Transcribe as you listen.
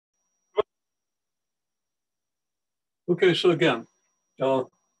Okay, so again,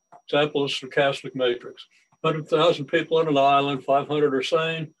 example is stochastic matrix. 100,000 people on an island, 500 are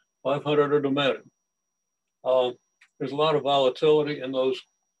sane, 500 are demented. There's a lot of volatility in those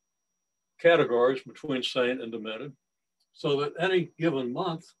categories between sane and demented. So that any given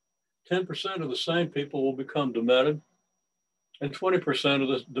month, 10% of the sane people will become demented, and 20% of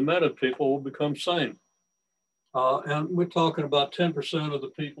the demented people will become sane. And we're talking about 10% of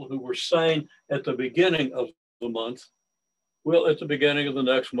the people who were sane at the beginning of the month will, at the beginning of the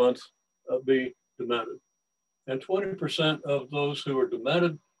next month, be demented. And 20% of those who are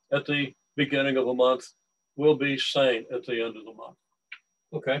demented at the beginning of a month will be sane at the end of the month.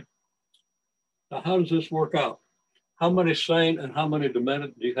 Okay. Now, how does this work out? How many sane and how many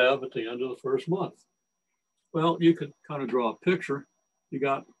demented do you have at the end of the first month? Well, you could kind of draw a picture. You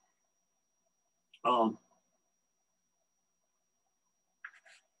got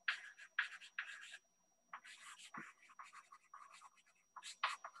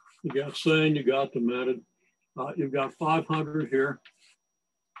sane, you got demented. You've got 500 here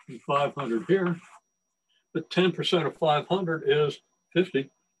and 500 here, but 10% of 500 is 50.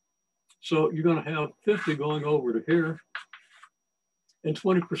 So you're going to have 50 going over to here, and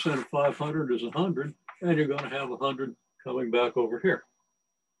 20% of 500 is 100, and you're going to have 100 coming back over here,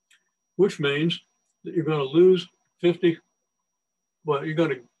 which means that you're going to lose 50. Well, you're going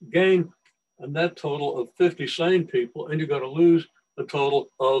to gain a net total of 50 sane people, and you're going to lose a total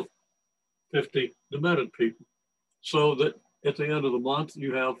of 50 demented people. So that at the end of the month,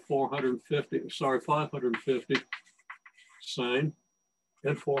 you have 550 sane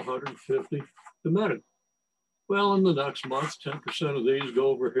and 450 demented. Well, in the next month, 10% of these go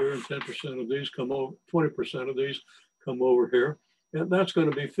over here and 10% of these come over, 20% of these come over here. And that's going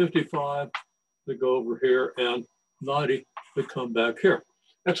to be 55 that go over here and 90 that come back here.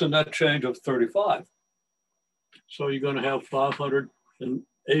 That's a net change of 35. So you're going to have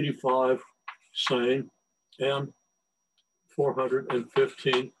 585 sane and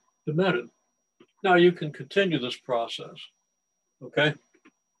 415 demented. Now you can continue this process, okay?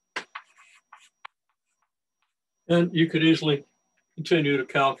 And you could easily continue to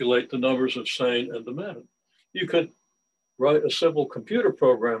calculate the numbers of sane and demented. You could write a simple computer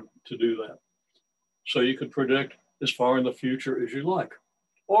program to do that. So you could predict as far in the future as you like.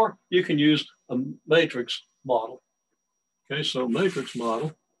 Or you can use a matrix model. Okay, so matrix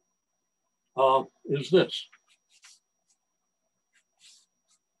model is this.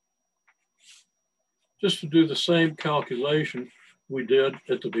 Just to do the same calculation we did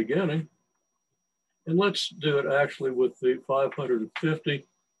at the beginning. And let's do it actually with the 550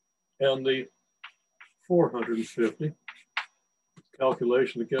 and the 450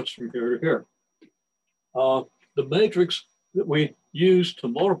 calculation that gets from here to here. The matrix that we use to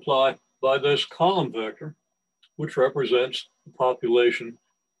multiply by this column vector, which represents the population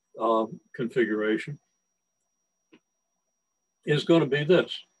configuration, is going to be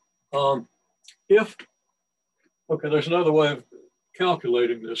this. Okay, there's another way of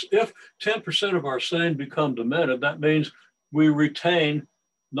calculating this. If 10% of our sane become demented, that means we retain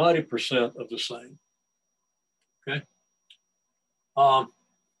 90% of the sane. Okay.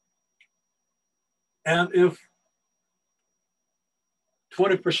 And if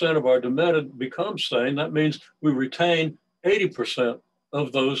 20% of our demented become sane, that means we retain 80%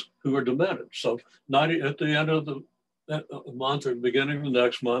 of those who are demented. So 90 at the end of the month or beginning of the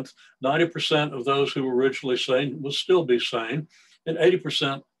next month, 90% of those who were originally sane will still be sane, and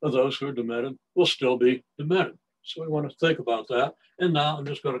 80% of those who are demented will still be demented. So we want to think about that. And now I'm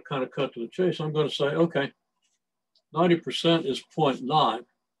just going to kind of cut to the chase. I'm going to say, okay, 90% is 0.9,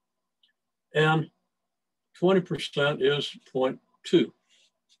 and 20% is 0.2.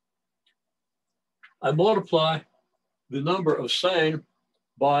 I multiply the number of sane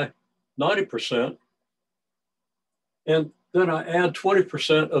by 90%, and then I add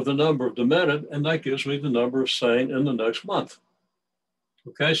 20% of the number of demented, and that gives me the number of sane in the next month.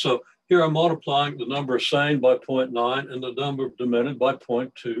 Okay, so here I'm multiplying the number of sane by 0.9 and the number of demented by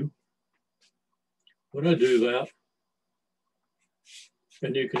 0.2. When I do that,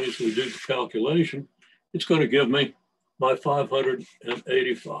 and you can easily do the calculation, it's going to give me my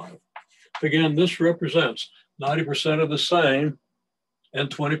 585. Again, this represents 90% of the sane and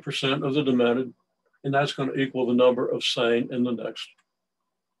 20% of the demented, and that's going to equal the number of sane in the next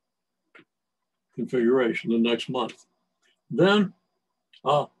configuration, the next month. Then,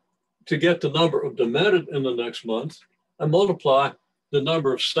 to get the number of demented in the next month, I multiply the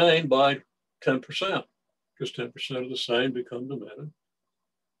number of sane by 10%, because 10% of the sane become demented.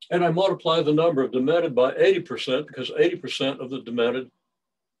 And I multiply the number of demented by 80%, because 80% of the demented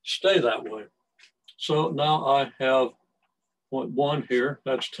stay that way. So now I have 0.1 here,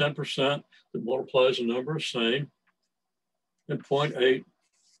 that's 10% that multiplies the number of sane, and 0.8,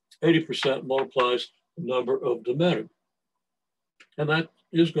 80% multiplies the number of demented. And that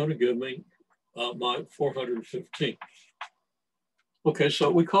is going to give me my 415. Okay,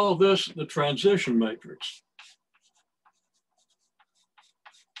 so we call this the transition matrix.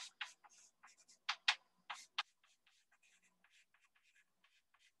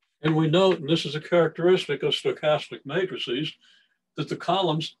 And we note, and this is a characteristic of stochastic matrices, that the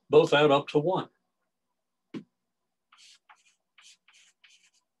columns both add up to 1.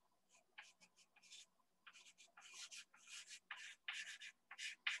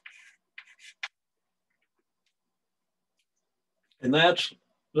 And that's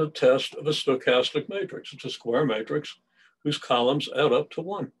the test of a stochastic matrix. It's a square matrix whose columns add up to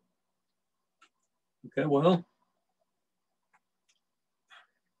 1. Okay, well,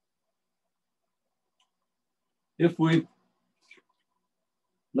 if we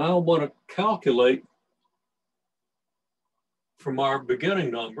now want to calculate from our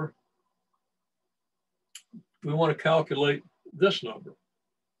beginning number, we want to calculate this number.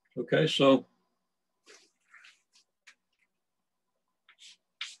 Okay, so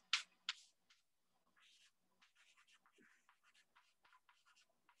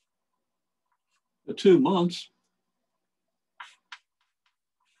the 2 months,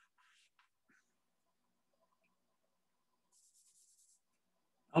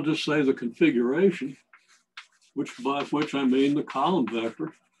 I'll just say the configuration, by which I mean the column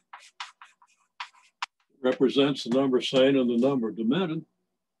vector, represents the number sane and the number demented.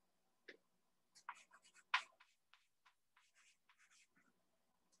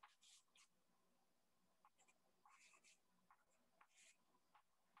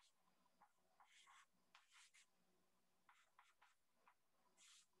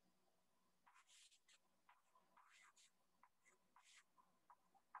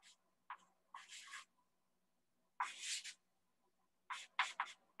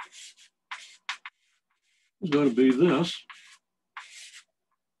 Is going to be this.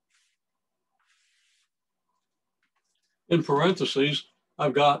 In parentheses,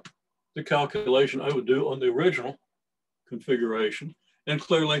 I've got the calculation I would do on the original configuration. And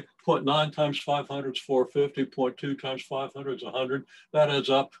clearly 0.9 times 500 is 450, 0.2 times 500 is 100. That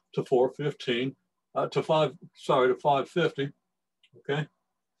adds up to 415, to 550, okay?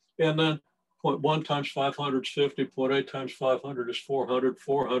 And then 0.1 times 500 is 50, 0.8 times 500 is 400,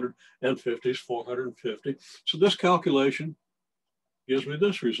 450 is 450. So this calculation gives me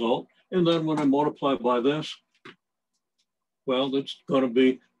this result. And then when I multiply by this, well, that's going to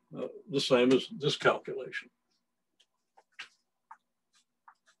be the same as this calculation.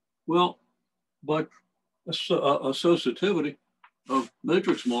 Well, but associativity of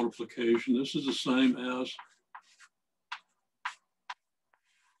matrix multiplication, this is the same as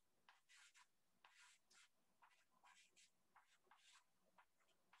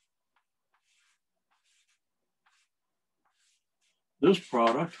this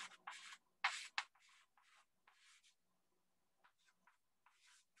product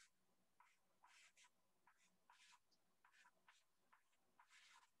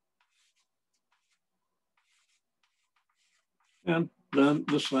and then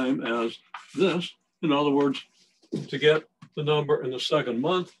the same as this. In other words, to get the number in the second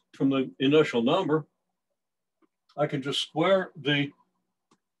month from the initial number, I can just square the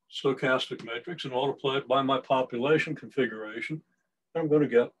stochastic matrix and multiply it by my population configuration. I'm going to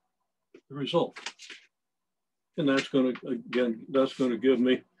get the result. And that's going to give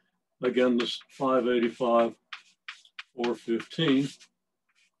me, again, this 585, 415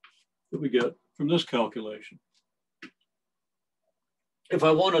 that we get from this calculation. If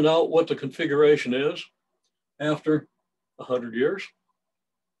I want to know what the configuration is after 100 years,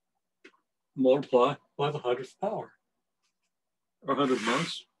 multiply by the 100th power, or 100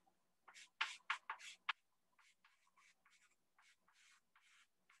 months.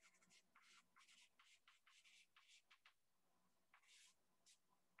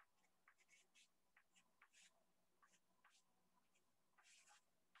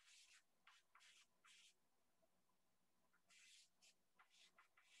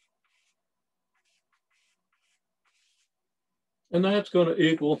 And that's going to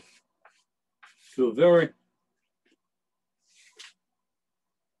equal to a very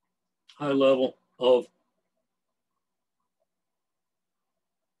high level of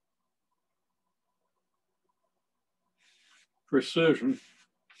precision,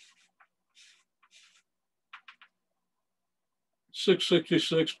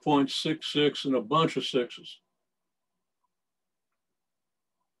 666.66 and a bunch of sixes.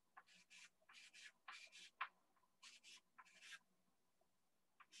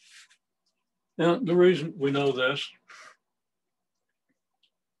 Now, the reason we know this,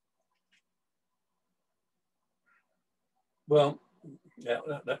 well, yeah,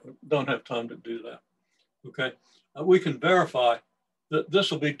 don't have time to do that. Okay, we can verify that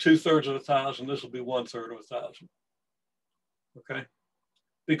this will be 2/3 of 1,000, this will be 1/3 of 1,000. Okay,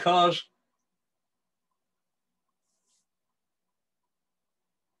 because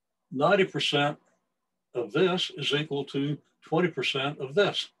 90% of this is equal to 20% of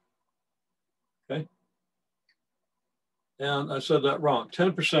this. Okay, and I said that wrong.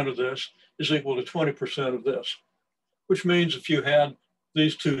 10% of this is equal to 20% of this, which means if you had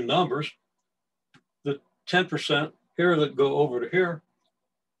these two numbers, the 10% here that go over to here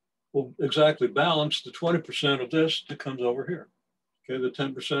will exactly balance the 20% of this that comes over here. Okay, the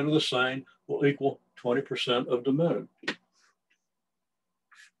 10% of the sine will equal 20% of the mode.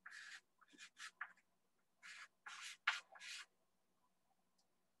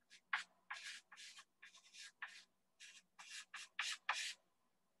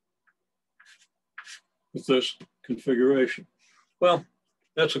 With this configuration. Well,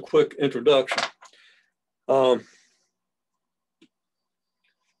 that's a quick introduction.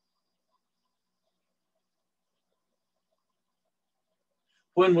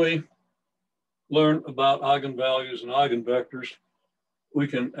 When we learn about eigenvalues and eigenvectors, we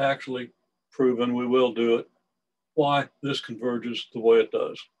can actually prove, and we will do it, why this converges the way it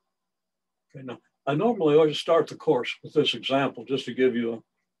does. Okay, now, I normally always start the course with this example just to give you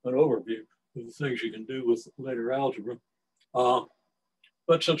an overview of the things you can do with later algebra.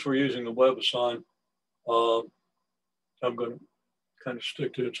 But since we're using the WebAssign, I'm going to kind of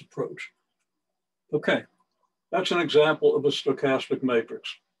stick to its approach. Okay, that's an example of a stochastic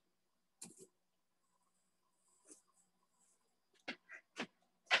matrix.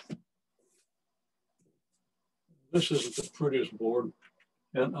 This isn't the prettiest board,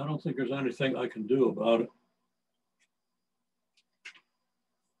 and I don't think there's anything I can do about it.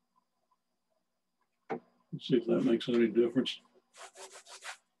 Let's see if that makes any difference.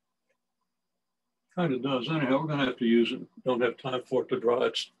 Kind of does. Anyhow, we're going to have to use it. Don't have time for it to dry.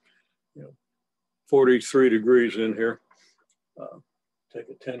 It's 43 degrees in here. Take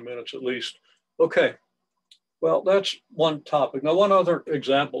it 10 minutes at least. Okay. Well, that's one topic. Now, one other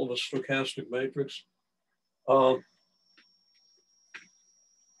example of a stochastic matrix.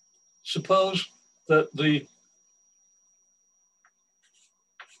 Suppose that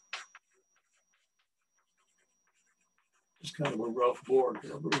it's kind of a rough board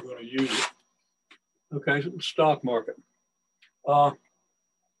here, but we're going to use it. Okay, so stock market.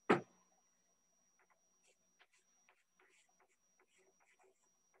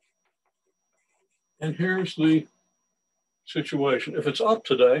 And here's the situation. If it's up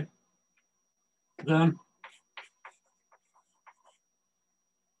today, then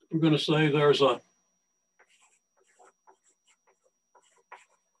we're going to say there's a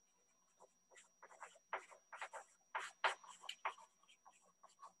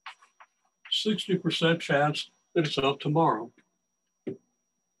 60% chance that it's up tomorrow.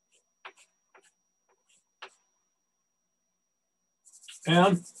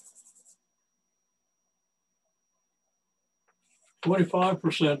 And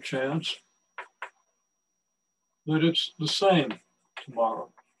 25% chance that it's the same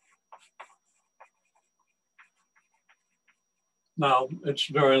tomorrow. Now, it's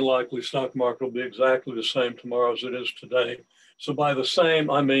very unlikely stock market will be exactly the same tomorrow as it is today. So by the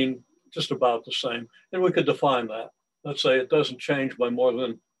same, I mean just about the same. And we could define that. Let's say it doesn't change by more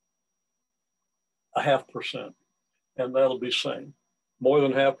than 0.5%, and that'll be same. More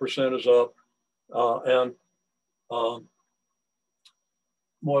than 0.5% is up, and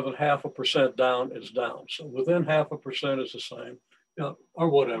more than 0.5% down is down. So within 0.5% is the same, or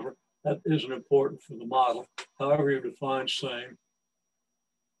whatever. That isn't important for the model. However you define same.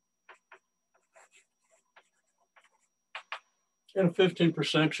 And a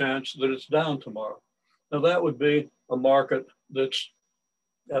 15% chance that it's down tomorrow. Now that would be a market that's,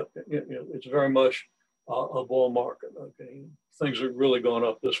 it's very much a bull market. Okay, things are really going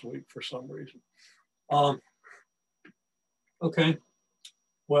up this week for some reason. Okay,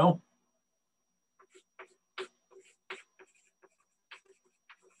 well,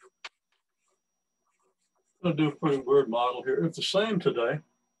 I'm going to do a pretty weird model here. If the same today,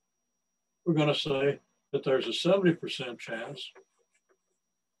 we're going to say that there's a 70% chance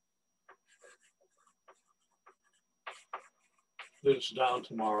that it's down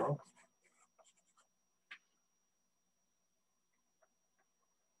tomorrow.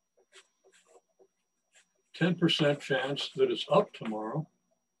 %10 chance that it's up tomorrow,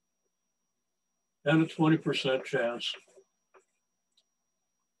 and a 20% chance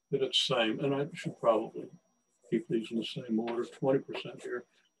that it's same. And I should probably keep these in the same order, 20% here,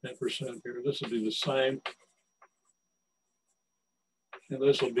 10% here. This will be the same. And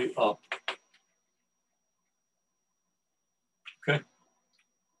this will be up. Okay.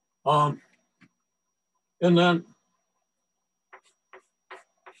 And then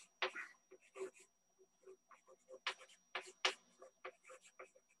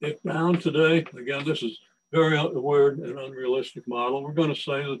if down today, again, this is very weird and unrealistic model. We're going to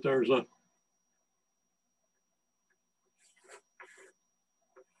say that there's a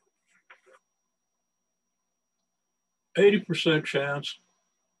 80% chance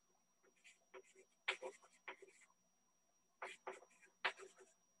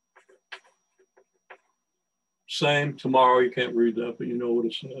same tomorrow. You can't read that, but you know what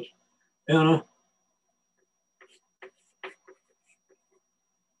it says. And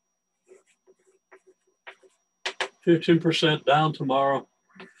 15% down tomorrow.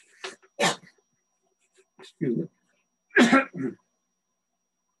 Excuse me.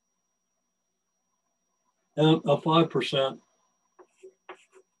 And a 5%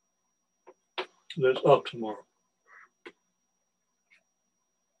 that's up tomorrow.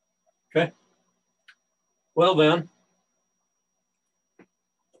 Okay. Well then,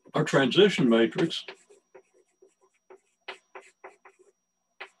 our transition matrix is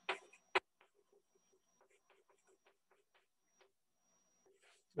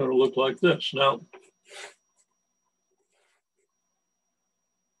going to look like this. Now,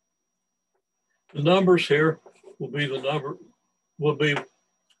 the numbers here will be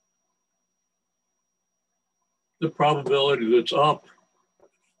the probability that's up,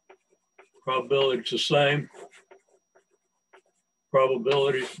 probability it's the same,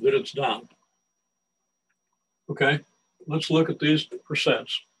 probability that it's down. Okay, let's look at these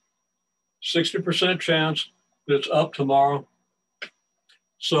percents. 60% chance that it's up tomorrow.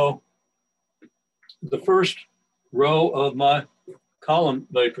 So the first row of my column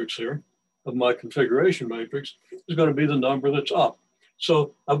matrix here, of my configuration matrix, is going to be the number that's up.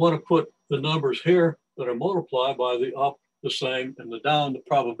 So I want to put the numbers here that I multiply by the up, the same, and the down, the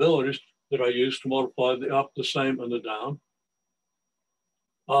probabilities that I use to multiply the up, the same, and the down.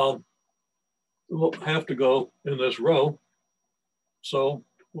 We'll have to go in this row. So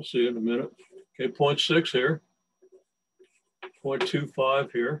we'll see in a minute. Okay, 0.6 here,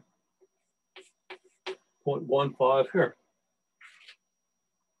 0.25 here, 0.15 here.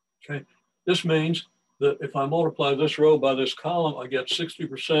 Okay, this means that if I multiply this row by this column, I get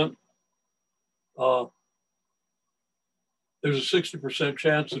 60%. There's a 60%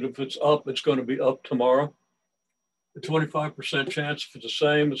 chance that if it's up, it's going to be up tomorrow. A 25% chance if it's the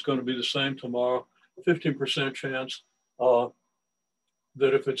same, it's going to be the same tomorrow. 15% chance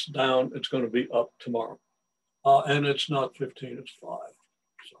that if it's down, it's going to be up tomorrow. And it's not 15, it's 5.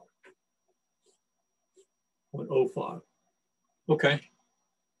 So 0.05. Okay.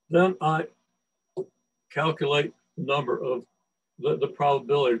 Then I calculate the number of the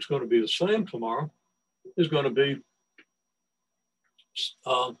probability it's going to be the same tomorrow is going to be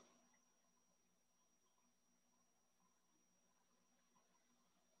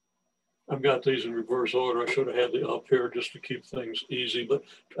I've got these in reverse order. I should have had the up here just to keep things easy, but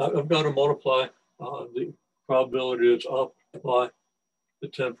I've got to multiply the probability it's up by the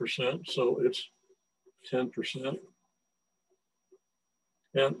 10%. So it's 10%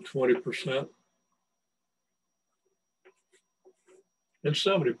 and 20% and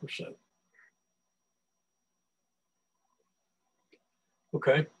 70%.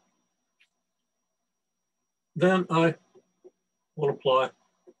 Okay. Then I multiply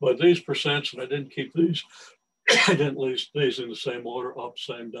by these percents, and I didn't keep these. I didn't leave these in the same order, up,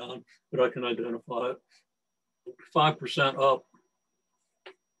 same, down, but I can identify it. 5% up,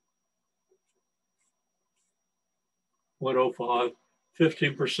 0.05,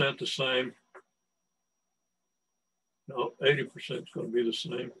 15% the same. No, 80% is going to be the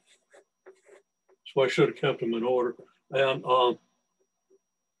same. So I should have kept them in order. And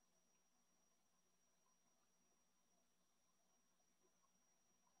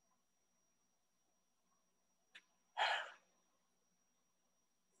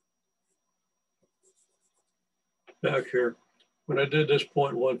back here, when I did this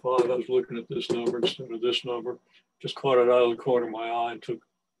 0.15, I was looking at this number instead of this number. Just caught it out of the corner of my eye and took,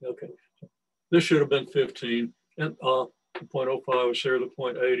 okay. This should have been 15. And the 0.05 was here, the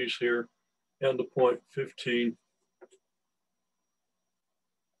 0.80 is here, and the 0.15.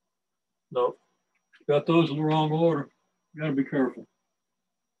 No, got those in the wrong order. You gotta be careful.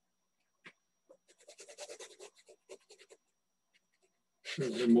 Should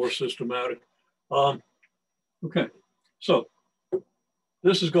have been more systematic. Okay, so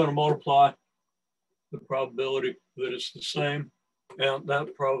this is going to multiply the probability that it's the same, and that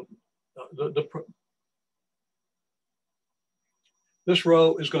this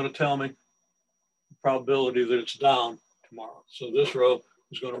row is going to tell me the probability that it's down tomorrow. So this row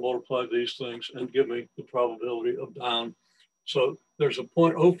is going to multiply these things and give me the probability of down. So there's a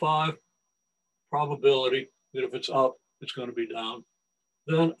 0.05 probability that if it's up, it's going to be down.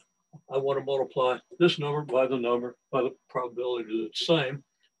 Then I want to multiply this number by the probability that it's same,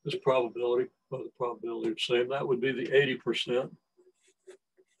 this probability by the probability it's same. That would be the 80%.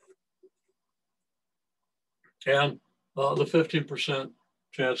 And the 15%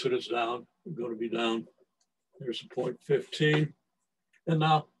 chance that it's down, going to be down. There's a 0.15. And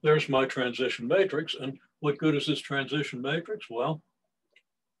now there's my transition matrix. And what good is this transition matrix? Well,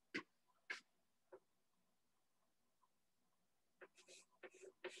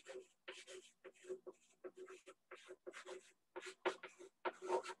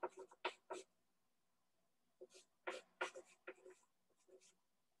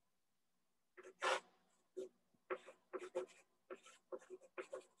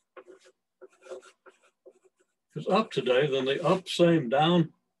 if it's up today, then the up, same,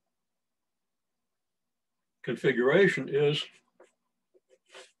 down configuration is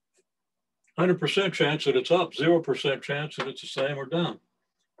 100% chance that it's up, 0% chance that it's the same or down.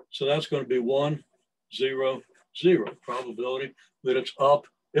 So that's going to be 1, 0, 0 probability that it's up.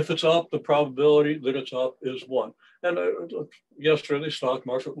 If it's up, the probability that it's up is 1. And yesterday, the stock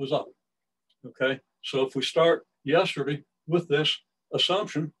market was up. Okay, so if we start yesterday with this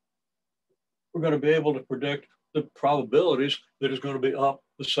assumption, we're going to be able to predict the probabilities that it's going to be up,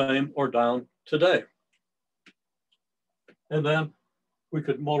 the same, or down today. And then we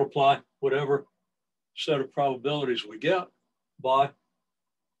could multiply whatever set of probabilities we get by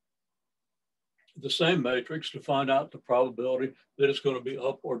the same matrix to find out the probability that it's going to be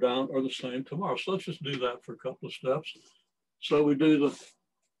up or down or the same tomorrow. So let's just do that for a couple of steps. So we do the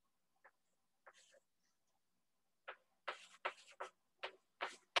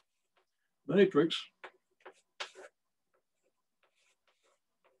matrix.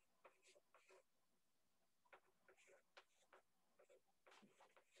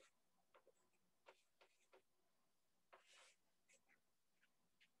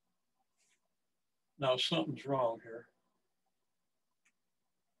 Now something's wrong here.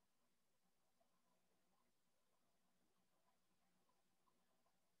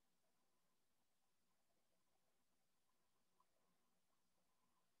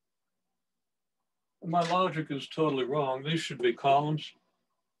 My logic is totally wrong. These should be columns.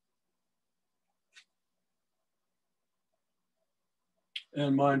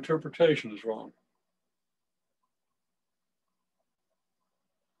 And my interpretation is wrong.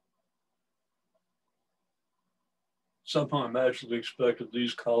 Somehow I magically expected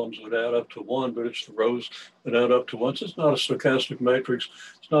these columns would add up to 1, but it's the rows that add up to 1. So it's not a stochastic matrix.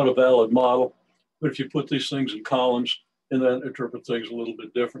 It's not a valid model. But if you put these things in columns and then interpret things a little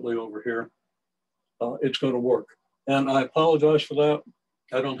bit differently over here, it's going to work. And I apologize for that.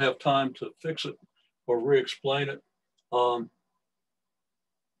 I don't have time to fix it or re-explain it. I'm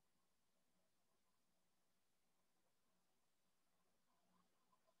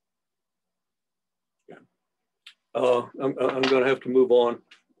going to have to move on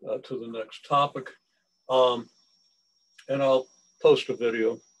to the next topic. And I'll post a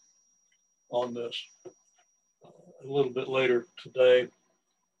video on this a little bit later today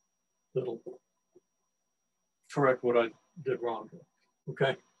that'll correct what I did wrong here.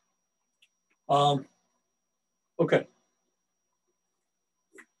 Okay. Okay.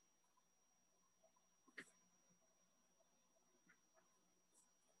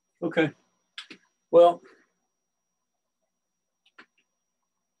 Okay. Well,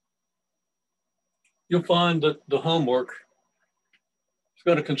 you'll find that the homework is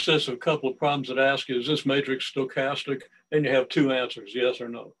going to consist of a couple of problems that ask you, is this matrix stochastic? And you have 2 answers, yes or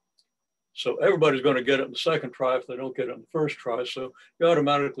no. So everybody's going to get it in the second try if they don't get it in the first try. So you're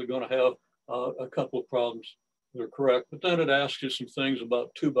automatically going to have a couple of problems that are correct. But then it asks you some things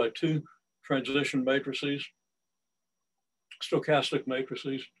about 2x2 transition matrices, stochastic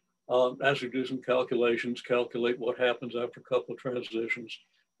matrices. As we do some calculations, calculate what happens after a couple of transitions.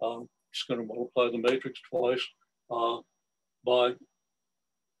 It's going to multiply the matrix twice by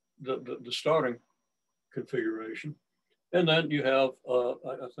the starting configuration. And then you have,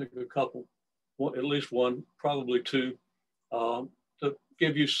 I think, a couple, at least one, probably 2, to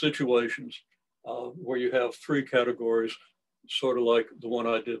give you situations where you have 3 categories, sort of like the one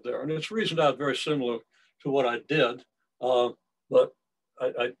I did there. And it's reasoned out very similar to what I did, but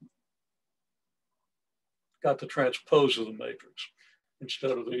I got the transpose of the matrix.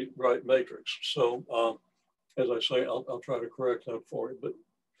 instead of the right matrix. So as I say, I'll try to correct that for you, but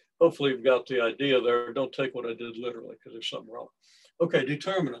hopefully you've got the idea there. Don't take what I did literally because there's something wrong. Okay,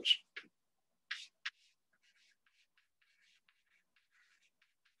 determinants.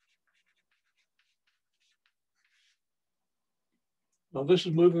 Now this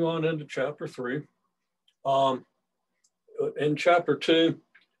is moving on into chapter 3. In chapter 2,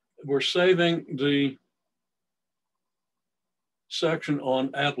 we're saving the section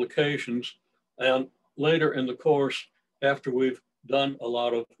on applications, and later in the course, after we've done a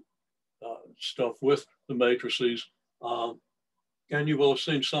lot of stuff with the matrices, and you will have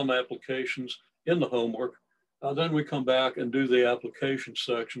seen some applications in the homework, then we come back and do the application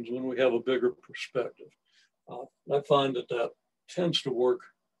sections when we have a bigger perspective. I find that that tends to work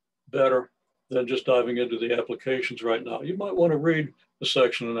better than just diving into the applications right now. You might want to read the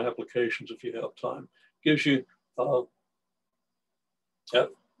section on applications if you have time. Gives you,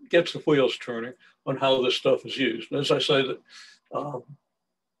 gets the wheels turning on how this stuff is used. And as I say, that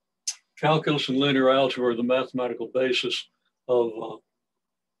calculus and linear algebra are the mathematical basis of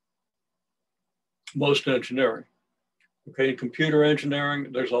most engineering. Okay, in computer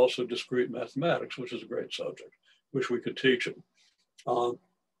engineering, there's also discrete mathematics, which is a great subject. Wish we could teach it.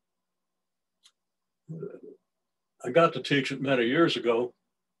 I got to teach it many years ago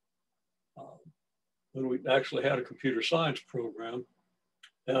when we actually had a computer science program.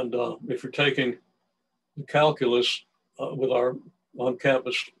 And if you're taking the calculus with our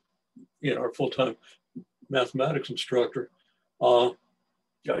on-campus, our full-time mathematics instructor,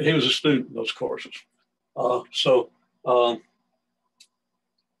 he was a student in those courses.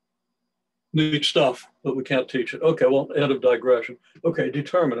 Neat stuff, but we can't teach it. Okay, well, end of digression. Okay,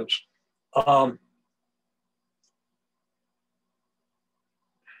 determinants. I'm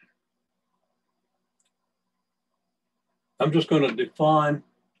just going to define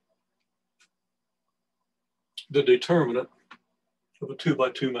the determinant of a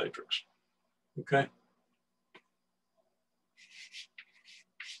 2x2 matrix, okay?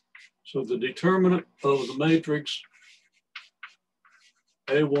 So the determinant of the matrix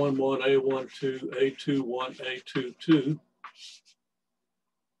A11, A12, A21, A22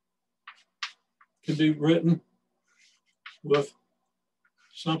 can be written with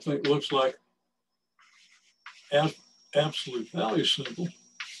something that looks like absolute value symbol,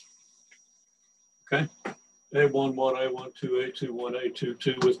 okay? A11, A12, A21,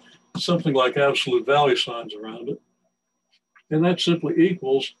 A22 with something like absolute value signs around it. And that simply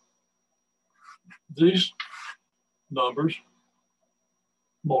equals these numbers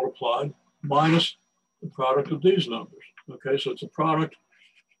multiplied minus the product of these numbers. Okay, so it's a product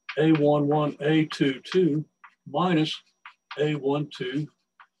A11, A22 minus A12,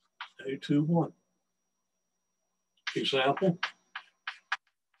 A21. Example,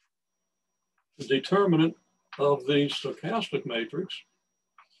 the determinant of the stochastic matrix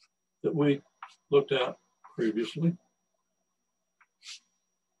that we looked at previously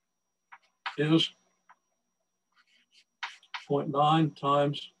is 0.9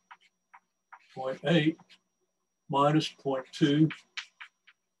 times 0.8 minus 0.2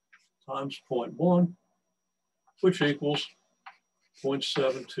 times 0.1, which equals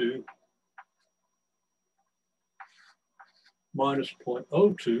 0.72 minus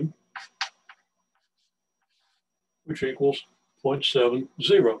 0.02, which equals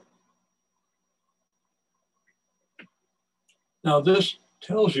 0.70. Now this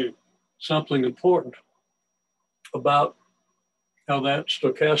tells you something important about how that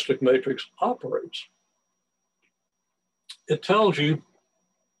stochastic matrix operates. It tells you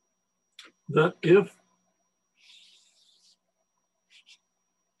that if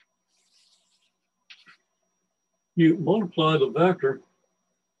you multiply the vector,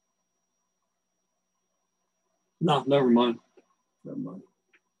 no, never mind.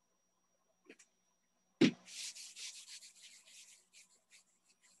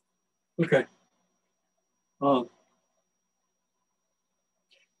 Okay. I'll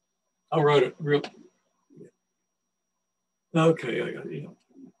write it real. Okay, I got it.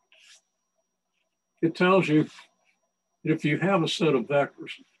 It tells you that if you have a set of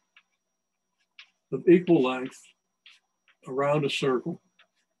vectors of equal length around a circle,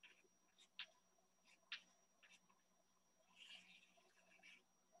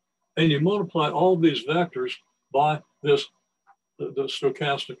 and you multiply all these vectors by this, the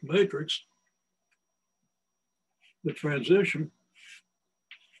stochastic matrix, the transition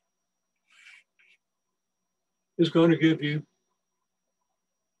is going to give you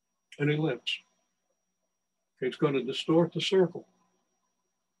an ellipse. Okay, it's going to distort the circle.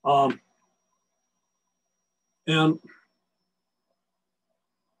 And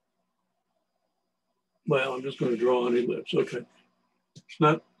well, I'm just going to draw an ellipse. Okay. It's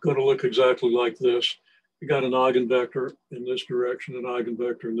not going to look exactly like this. You got an eigenvector in this direction, an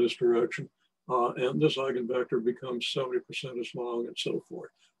eigenvector in this direction, and this eigenvector becomes 70% as long and so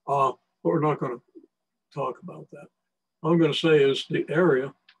forth. But we're not going to talk about that. All I'm going to say is the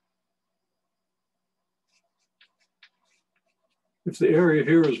area, if the area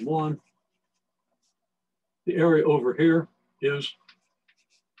here is 1, the area over here is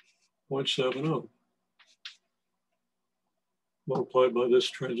 0.70 multiplied by this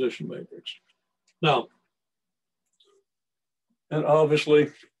transition matrix. Now, and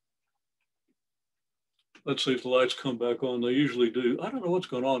obviously, let's see if the lights come back on. They usually do. I don't know what's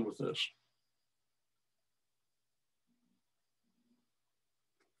going on with this.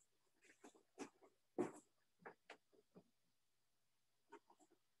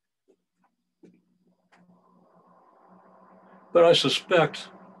 But I suspect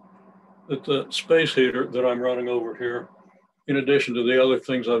that the space heater that I'm running over here, in addition to the other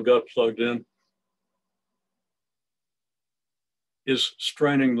things I've got plugged in, is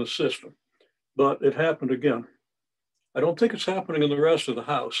straining the system. But it happened again. I don't think it's happening in the rest of the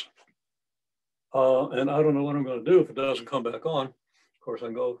house. And I don't know what I'm going to do if it doesn't come back on. Of course, I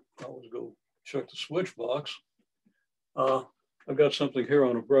always go check the switch box. I've got something here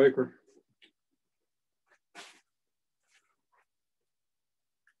on a breaker.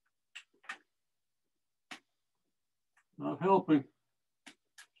 Not helping.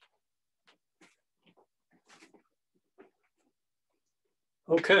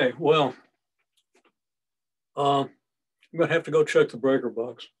 Okay, well, I'm going to have to go check the breaker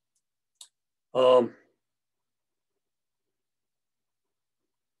box.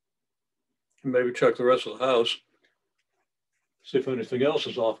 Maybe check the rest of the house, see if anything else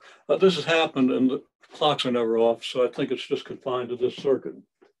is off. This has happened and the clocks are never off, so I think it's just confined to this circuit.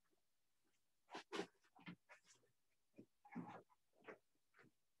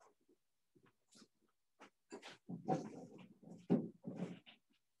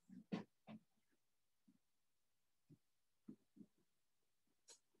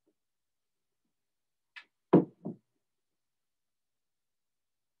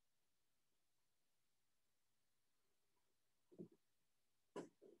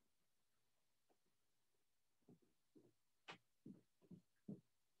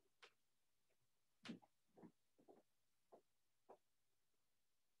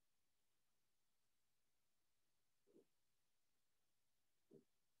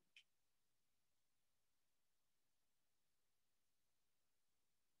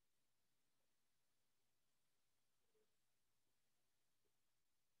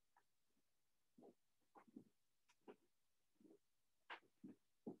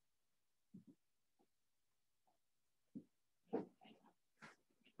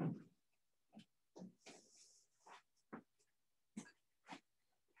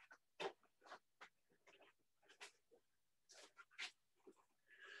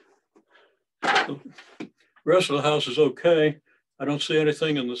 The rest of the house is okay. I don't see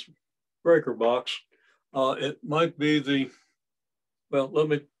anything in this breaker box. It might be well, let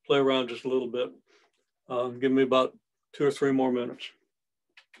me play around just a little bit. Give me about 2 or 3 more minutes.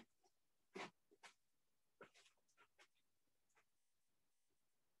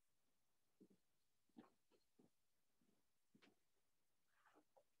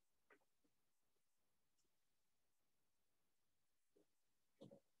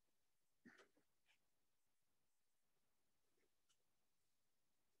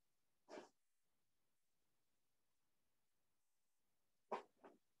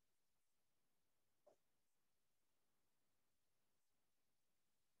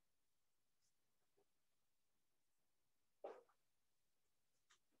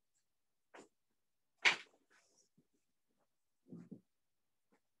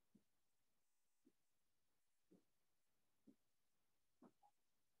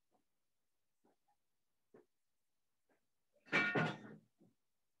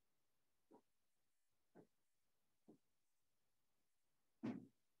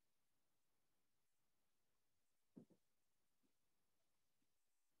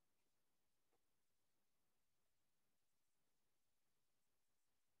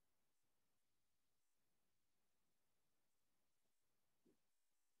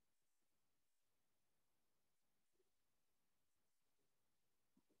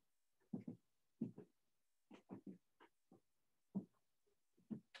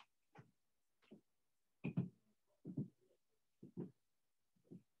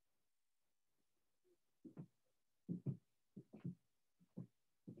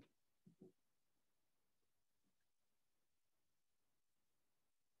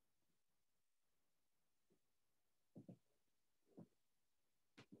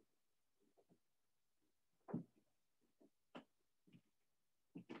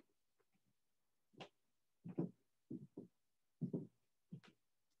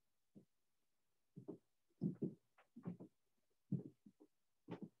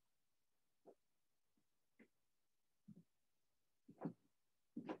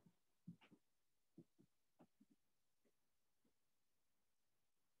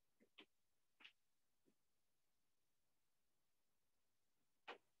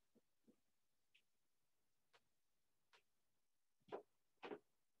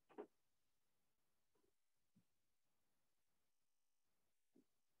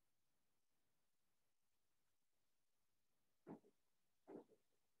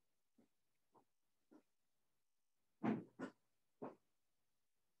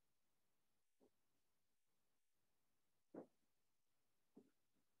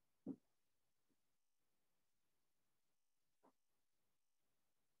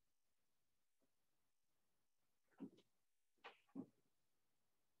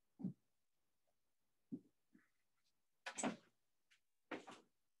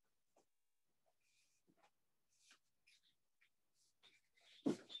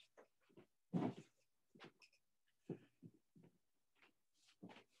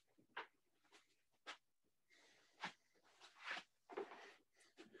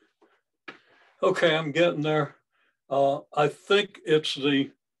 Okay, I'm getting there. I think it's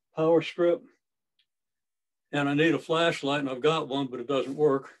the power strip, and I need a flashlight, and I've got one, but it doesn't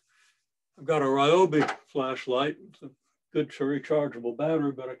work. I've got a Ryobi flashlight. It's a good rechargeable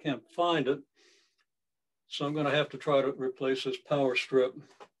battery, but I can't find it. So I'm going to have to try to replace this power strip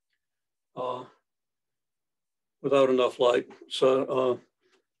without enough light. So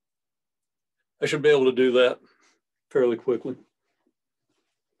I should be able to do that fairly quickly.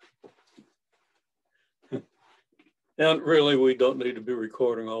 And really, we don't need to be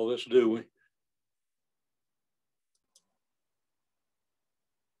recording all this, do we?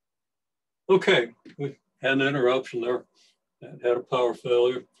 Okay, we had an interruption there. Had a power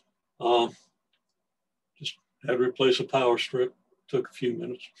failure. Just had to replace a power strip. Took a few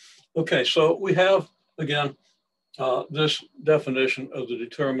minutes. Okay, so we have, again, this definition of the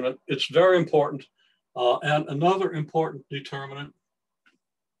determinant. It's very important. And another important determinant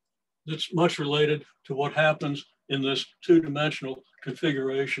that's much related to what happens in this two-dimensional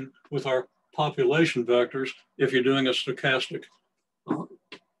configuration with our population vectors if you're doing a stochastic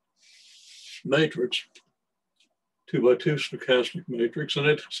matrix, 2x2 stochastic matrix, and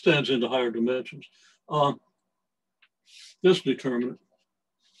it extends into higher dimensions. This determinant.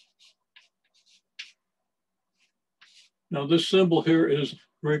 Now this symbol here is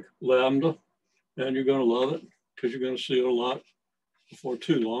Greek lambda, and you're going to love it because you're going to see it a lot before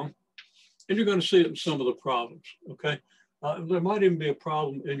too long. And you're going to see it in some of the problems, okay? There might even be a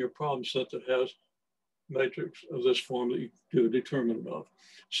problem in your problem set that has matrix of this form that you do a determinant of.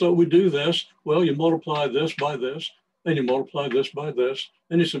 So we do this, well, you multiply this by this, and you multiply this by this,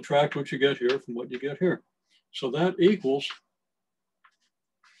 and you subtract what you get here from what you get here. So that equals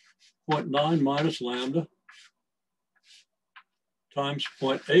 0.9 minus lambda times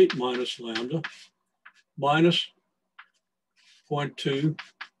 0.8 minus lambda minus 0.2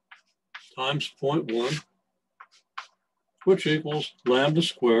 times 0.1, which equals lambda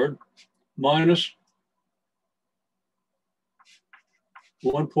squared minus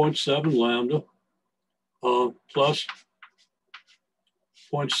 1.7 lambda plus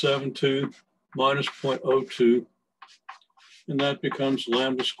 0.72 minus 0.02, and that becomes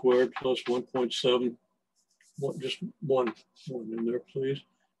lambda squared plus 1.7, just one in there, please,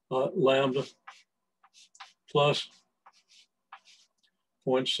 lambda plus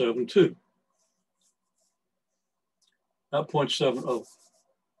 0.72. Not 0.70.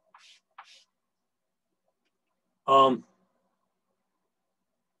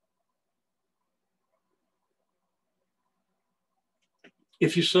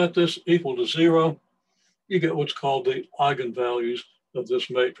 If you set this equal to 0, you get what's called the eigenvalues of this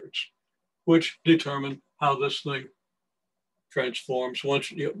matrix, which determine how this thing transforms. Once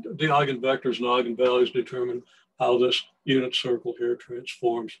the eigenvectors and eigenvalues determine how this unit circle here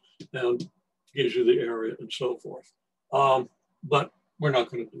transforms and gives you the area and so forth. But we're not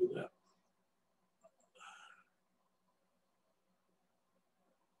going to do that.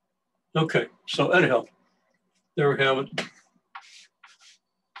 Okay, so anyhow, there we have it.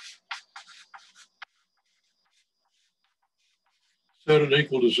 Set it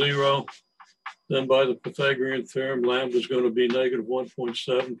equal to 0. Then by the Pythagorean theorem, lambda is going to be negative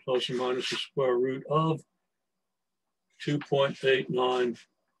 1.7 plus or minus the square root of 2.89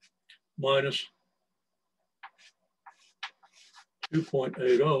 minus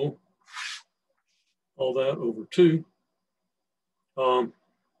 2.80, all that over 2.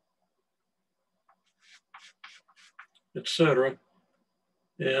 Etc.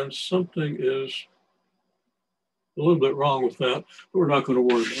 And something is a little bit wrong with that, but we're not going to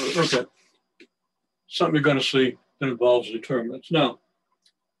worry about it. Okay. Something you're going to see that involves determinants. Now,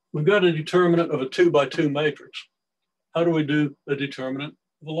 we've got a determinant of a 2x2 matrix. How do we do a determinant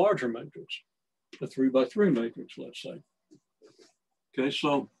of a larger matrix? A 3x3 matrix, let's say. Okay,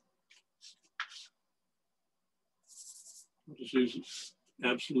 so I'll just use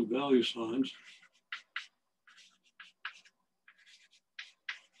absolute value signs.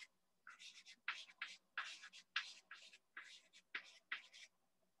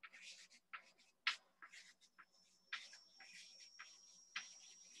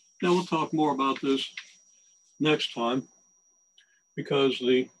 Now we'll talk more about this next time because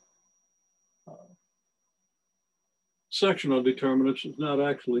the section on determinants is not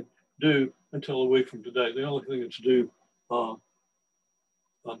actually due until a week from today. The only thing that's due on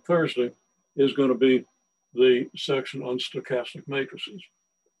Thursday is going to be the section on stochastic matrices.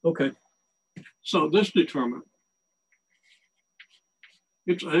 Okay, so this determinant,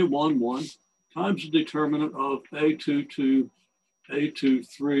 it's A11 times the determinant of A22,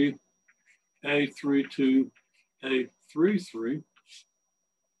 A23, A32, A33,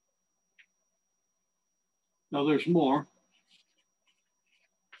 Now there's more.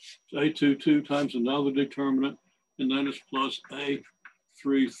 It's A22 times another determinant, and then it's plus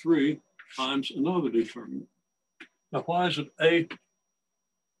A33 times another determinant. Now why is it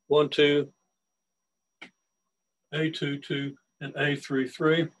A12, A22, and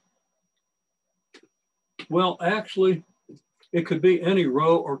A33? Well, actually, it could be any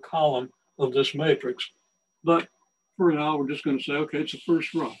row or column of this matrix, but for now, we're just going to say, okay, it's the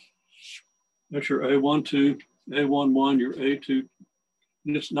first row. That's your A12, A11, your A2,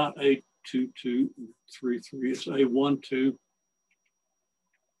 and it's not A2233, it's A12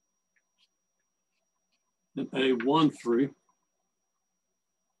 and A13.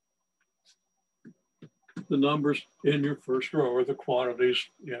 The numbers in your first row are the quantities,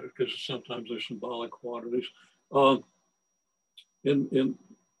 because sometimes they're symbolic quantities in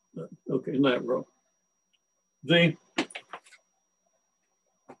that row. The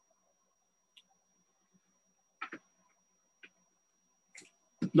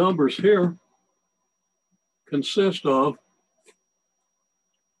numbers here consist of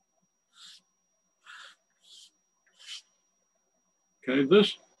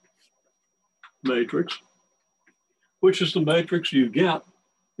this matrix, which is the matrix you get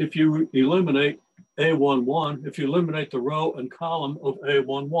if you eliminate A11, if you eliminate the row and column of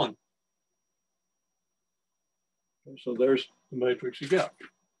A11. Okay, so there's the matrix you get.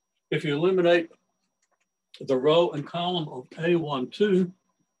 If you eliminate the row and column of A12,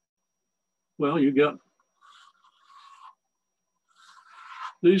 well, you get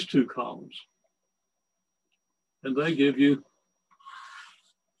these two columns. And they give you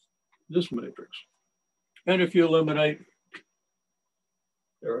this matrix. And if you eliminate,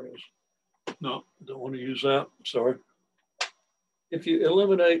 there it is. No, I don't want to use that, sorry. If you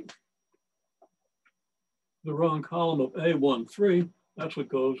eliminate the row and column of A13, that's what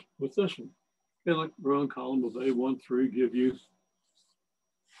goes with this one. And the row and column of A13 give you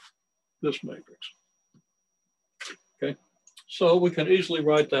this matrix. Okay, so we can easily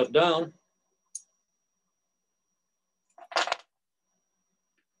write that down.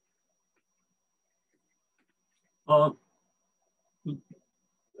 A12,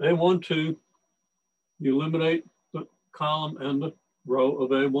 you eliminate the column and the row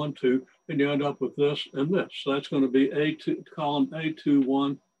of A12, and you end up with this and this. So that's going to be A2, column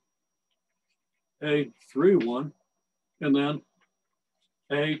A21, A31, and then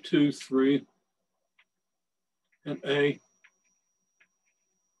A23 and A33.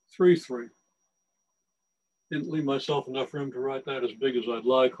 Didn't leave myself enough room to write that as big as I'd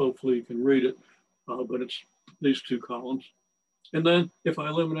like. Hopefully you can read it, but it's these two columns. And then if I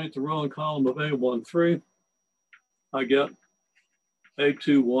eliminate the row and column of A13, I get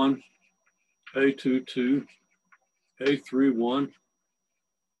A21, A22, A31,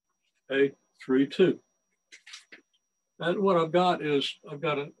 A32. And what I've got is, I've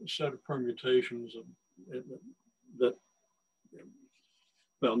got a set of permutations that,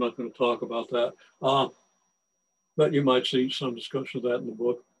 well, I'm not going to talk about that, but you might see some discussion of that in the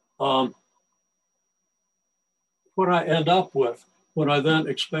book. What I end up with when I then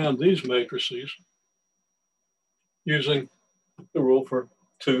expand these matrices using the rule for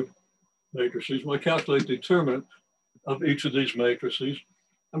two matrices, when I calculate the determinant of each of these matrices,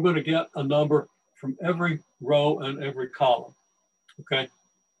 I'm going to get a number from every row and every column, okay?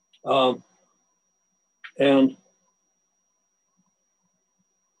 And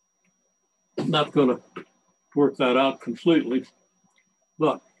I'm not going to work that out completely,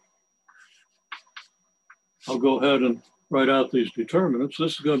 but I'll go ahead and write out these determinants.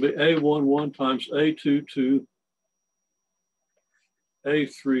 This is going to be A11 times A22,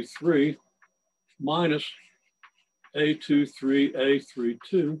 A33 minus A23,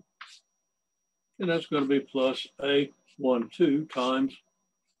 A32. And that's going to be plus A12 times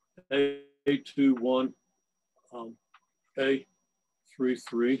A21,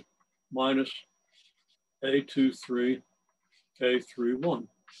 A33 minus A23, A31.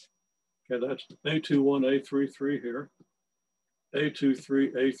 Okay, that's A21, A33 here,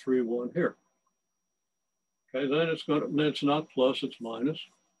 A23, A31 here. Okay, then it's going to, it's not plus, it's minus.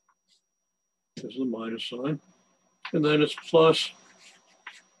 There's the minus sign. And then it's plus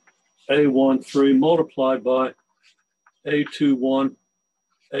A13 multiplied by A21,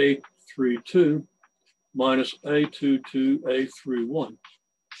 A32 minus A22, A31.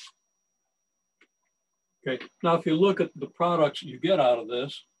 Okay, now if you look at the products you get out of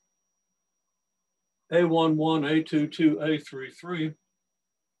this, A11, A22, A33,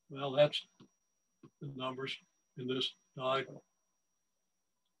 well, that's the numbers in this diagonal.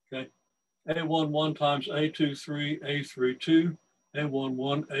 Okay, A11 times A23, A32,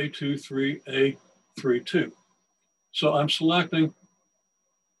 A11, A23, A32. So I'm selecting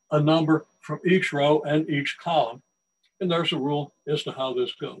a number from each row and each column. And there's a rule as to how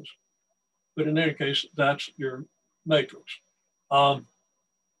this goes. But in any case, that's your matrix.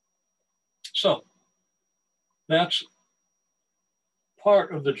 So that's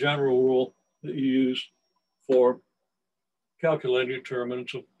part of the general rule that you use for calculating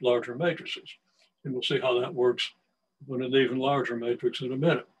determinants of larger matrices. And we'll see how that works with an even larger matrix in a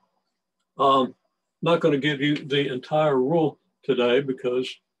minute. I'm not going to give you the entire rule today because,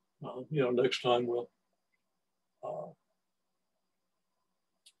 next time we'll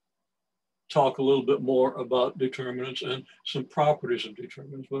talk a little bit more about determinants and some properties of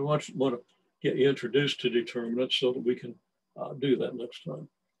determinants. But I want to get you introduced to determinants so that we can do that next time.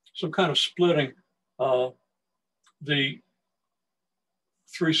 So I'm kind of splitting the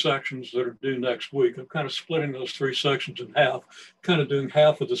 3 sections that are due next week. I'm kind of splitting those 3 sections in half, kind of doing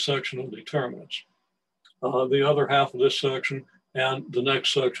half of the section on determinants. The other half of this section and the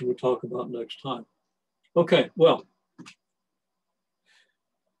next section we'll talk about next time. Okay, well.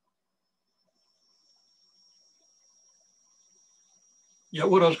 Yeah,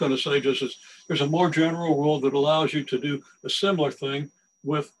 what I was going to say just is there's a more general rule that allows you to do a similar thing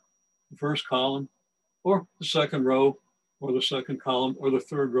with the first column or the second row or the second column or the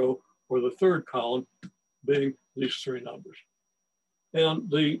third row or the third column being these 3 numbers. And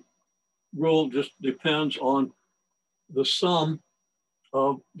the rule just depends on the sum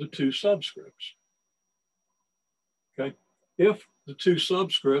of the 2 subscripts. Okay, if the 2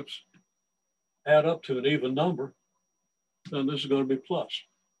 subscripts add up to an even number, then this is going to be plus.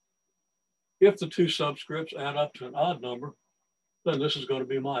 If the 2 subscripts add up to an odd number, then this is going to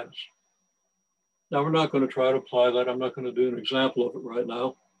be minus. Now, we're not going to try to apply that. I'm not going to do an example of it right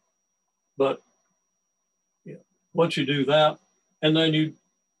now. But once you do that, and then you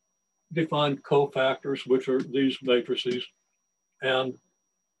define cofactors, which are these matrices, and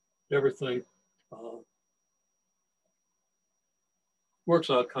everything works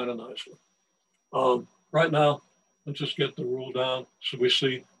out kind of nicely. Right now, let's just get the rule down so we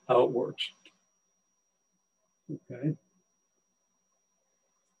see how it works. Okay.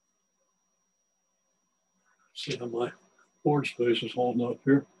 See how my board space is holding up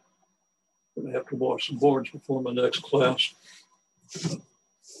here. I'm gonna have to wash some boards before my next class.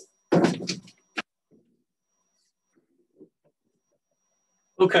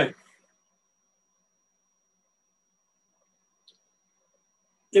 Okay.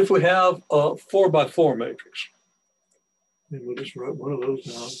 If we have a 4x4 matrix, and we'll just write one of those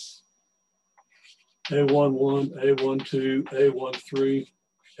down. A11, A12, A13,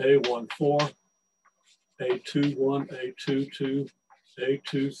 A14, A21, A22,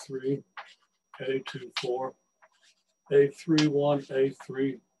 A23, A24, A31,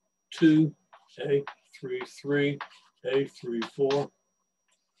 A32, A33, A34,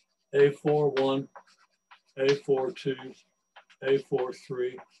 A41, A42,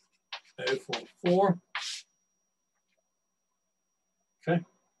 A43, A44. Okay.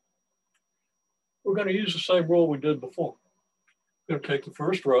 We're going to use the same rule we did before. We're going to take the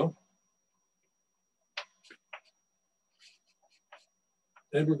first row,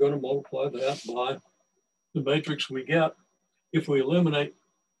 and we're going to multiply that by the matrix we get if we eliminate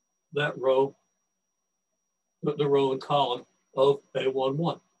that row, the row and column of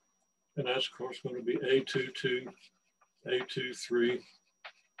A11. And that's, of course, going to be A22, A23,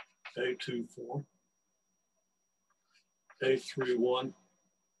 A24, A31,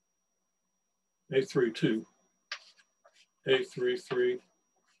 A32, A33,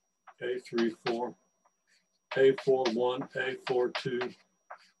 A34, A41, A42.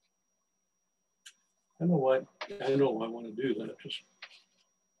 I know why I want to do that. Just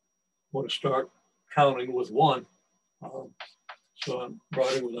want to start counting with 1. So I'm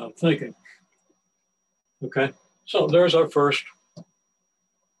writing without thinking. Okay, so there's our first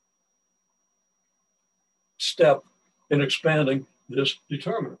step in expanding this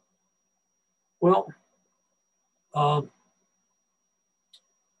determinant. Well, the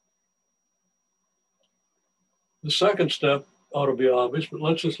second step ought to be obvious, but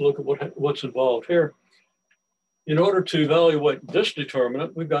let's just look at what's involved here. In order to evaluate this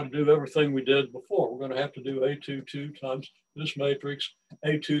determinant, we've got to do everything we did before. We're going to have to do A22 times this matrix,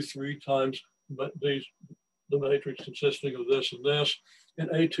 A23 times the matrix consisting of this and this, and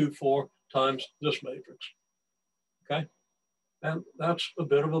A24 times this matrix. Okay, and that's a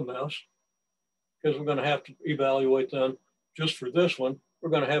bit of a mess because we're going to have to evaluate them just for this one. We're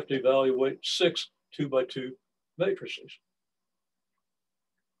going to have to evaluate 6 2x2 matrices.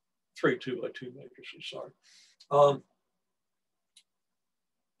 3 2x2 matrices, sorry.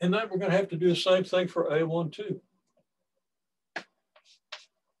 And then we're going to have to do the same thing for A12.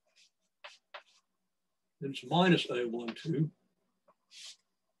 it's minus A12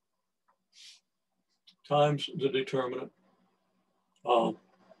 times the determinant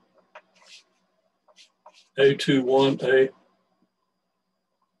A21,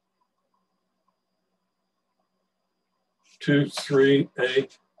 A23,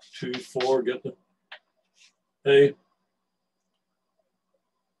 A24, get the A31,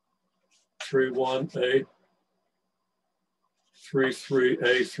 A33,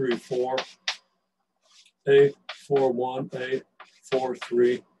 A34, A41,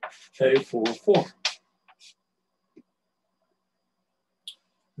 A43, A44.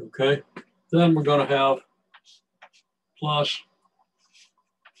 Okay, then we're going to have plus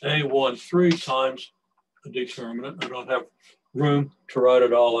A13 times the determinant. I don't have room to write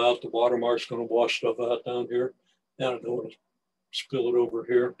it all out. The watermark's going to wash stuff out down here, and I don't want to spill it over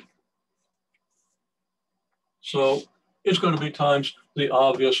here. So it's going to be times the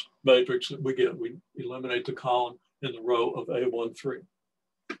obvious matrix that we get. We eliminate the column in the row of A13.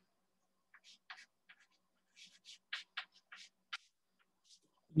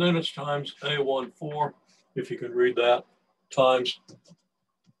 And then it's times A14, if you can read that, times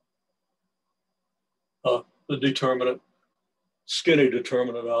the determinant, skinny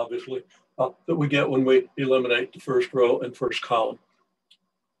determinant, obviously, that we get when we eliminate the first row and first column.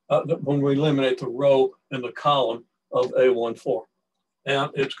 When we eliminate the row and the column of A14.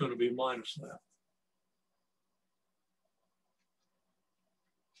 And it's going to be minus that.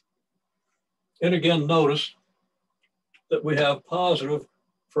 And again, notice that we have positive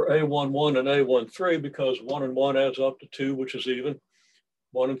for A11 and A13 because 1 and 1 adds up to 2, which is even.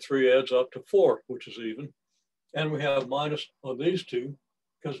 1 and 3 adds up to 4, which is even. And we have minus on these two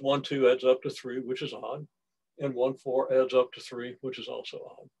because 1, 2 adds up to 3, which is odd. And 1, 4 adds up to 3, which is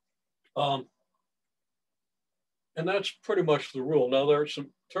also odd. And that's pretty much the rule. Now there's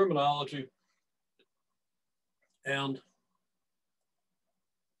some terminology and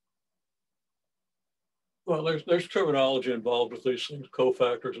well, there's terminology involved with these things,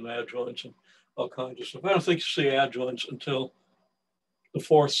 cofactors and adjoints and all kinds of stuff. I don't think you see adjoints until the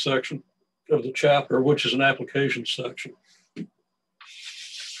 4th section of the chapter, which is an application section,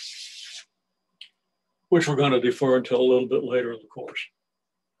 which we're going to defer until a little bit later in the course.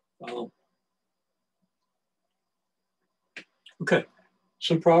 Okay,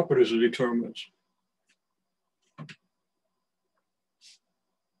 some properties of determinants.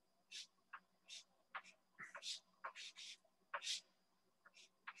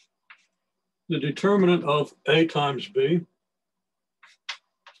 The determinant of A times B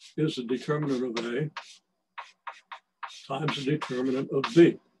is the determinant of A times the determinant of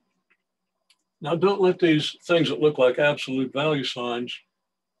B. Now, don't let these things that look like absolute value signs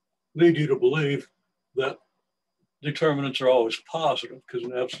lead you to believe that determinants are always positive, because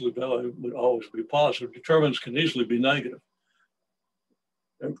an absolute value would always be positive. Determinants can easily be negative.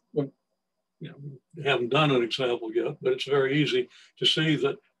 And, you know, we haven't done an example yet, but it's very easy to see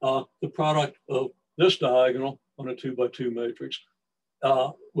that the product of this diagonal on a 2 by 2 matrix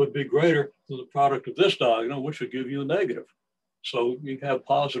would be greater than the product of this diagonal, which would give you a negative. So you have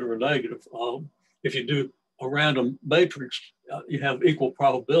positive or negative. If you do a random matrix, you have equal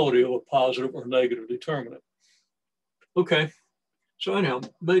probability of a positive or negative determinant. Okay, so anyhow,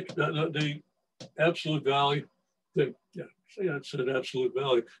 the absolute value, it said absolute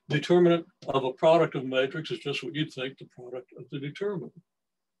value. Determinant of a product of a matrix is just what you'd think the product of the determinant.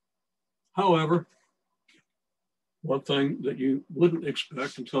 However, one thing that you wouldn't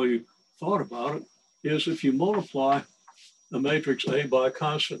expect until you thought about it is if you multiply the matrix A by a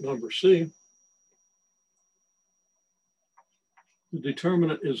constant number C, the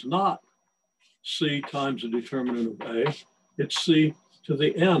determinant is not C times the determinant of A, it's C to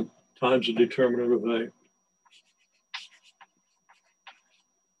the n times the determinant of A.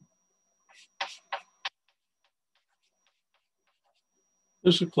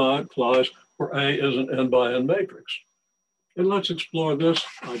 This applies where A is an n by n matrix. And let's explore this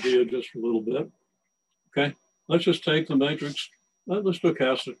idea just a little bit. Okay, let's just take the matrix, let's do a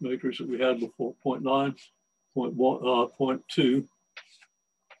stochastic matrix that we had before, 0.9, 0.1, 0.2,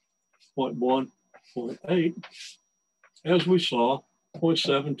 0.1, 0.8. As we saw,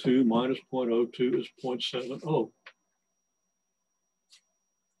 0.72 minus 0.02 is 0.70.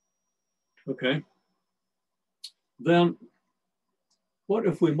 Okay. Then what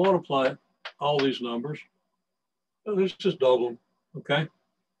if we multiply all these numbers? Oh, let's just double them, okay?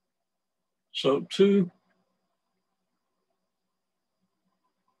 So 2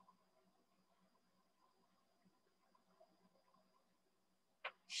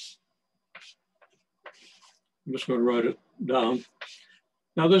 I'm just going to write it down.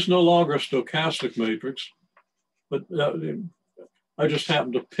 Now this is no longer a stochastic matrix, but I just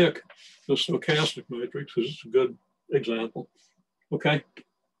happened to pick the stochastic matrix because it's a good example. Okay,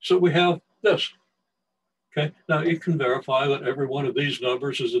 so we have this. Okay, now you can verify that every one of these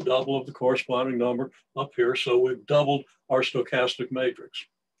numbers is a double of the corresponding number up here. So we've doubled our stochastic matrix.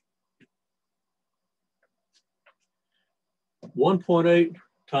 1.8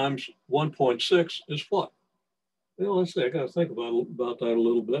 times 1.6 is what? Well, let's see, I got to think about that a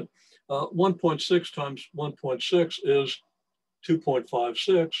little bit. 1.6 times 1.6 is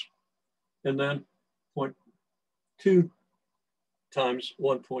 2.56, and then 0.2 times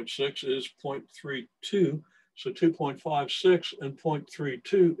 1.6 is 0.32. So 2.56 and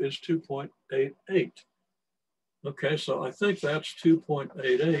 0.32 is 2.88. Okay, so I think that's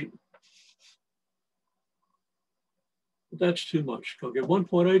 2.88. But that's too much. Okay,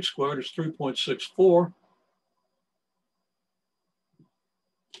 1.8 squared is 3.64.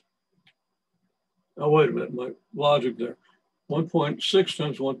 Oh, wait a minute, my logic there. 1.6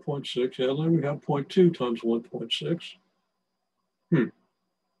 times 1.6, yeah, then we have 0.2 times 1.6.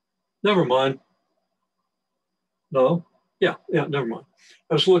 Never mind. No, yeah, never mind.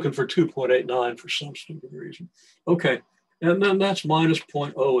 I was looking for 2.89 for some stupid reason. Okay, and then that's minus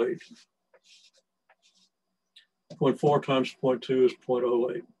 0.08. 0.4 times 0.2 is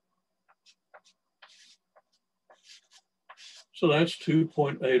 0.08. So that's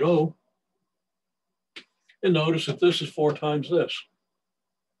 2.80. And notice that this is 4 times this.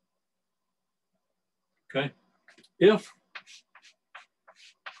 Okay, if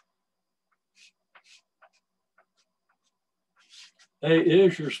A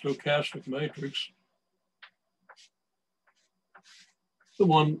is your stochastic matrix, the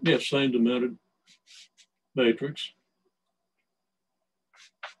one, yes, same dimensioned matrix,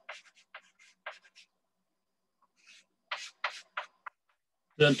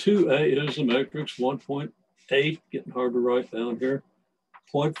 then 2A is the matrix 1.8, getting hard to write down here,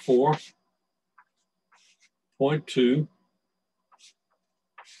 0.4, 0.2,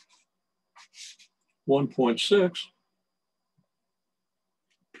 1.6.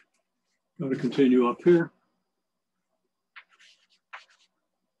 Going to continue up here.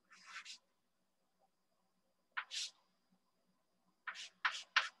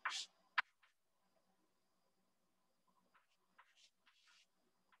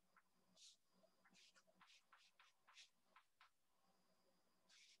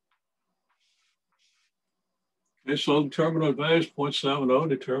 Okay, so determinant of A is 0.70,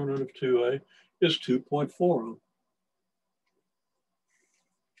 determinant of 2A is 2.40.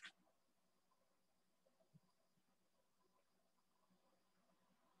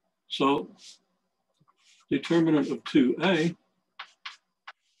 So determinant of 2A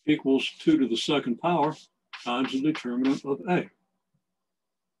equals 2 to the second power times the determinant of A,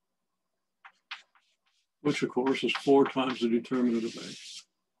 which of course is 4 times the determinant of A.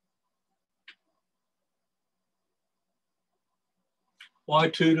 Why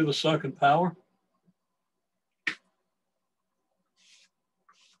 2 to the second power?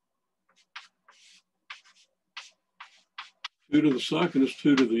 Two to the second is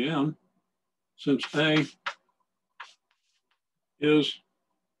 2 to the n, since A is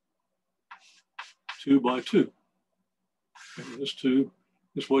 2 by 2. Okay, this 2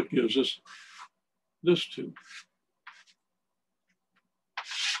 is what gives us this 2.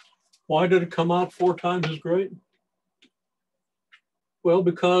 Why did it come out 4 times as great? Well,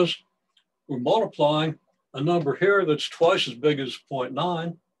 because we're multiplying a number here that's twice as big as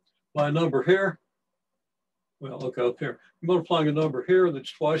 0.9 by a number here. Well, look up here. We're multiplying a number here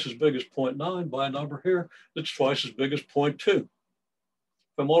that's twice as big as 0.9 by a number here that's twice as big as 0.2. If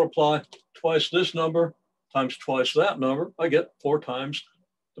I multiply twice this number times twice that number, I get 4 times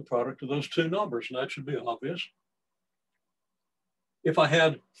the product of those two numbers, and that should be obvious. If I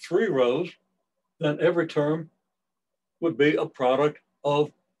had 3 rows, then every term would be a product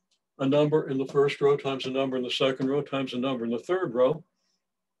of a number in the first row times a number in the second row times a number in the third row.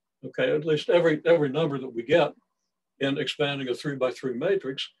 Okay, at least every number that we get in expanding a 3 by 3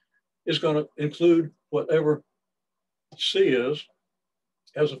 matrix is going to include whatever C is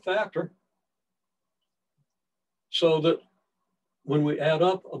as a factor, so that when we add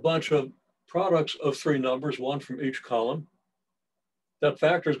up a bunch of products of 3 numbers, 1 from each column, that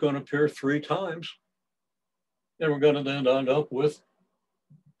factor is going to appear 3 times, and we're going to then end up with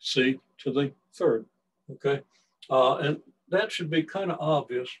C to the third, okay? And that should be kind of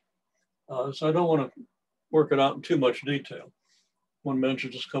obvious. So I don't want to work it out in too much detail. I want to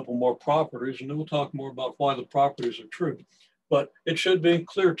mention just a couple more properties, and then we'll talk more about why the properties are true. But it should be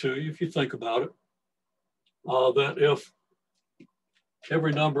clear to you, if you think about it, that if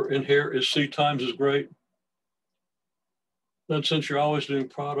every number in here is C times is great. Then since you're always doing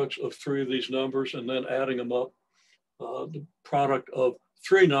products of three of these numbers and then adding them up, the product of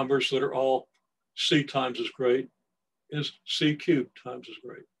three numbers that are all C times is great is C cubed times is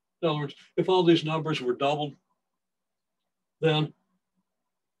great. In other words, if all these numbers were doubled, then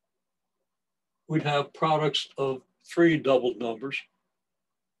we'd have products of three doubled numbers,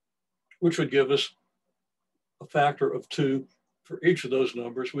 which would give us a factor of 2 for each of those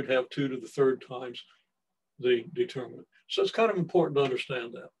numbers. We'd have 2 to the third times the determinant. So it's kind of important to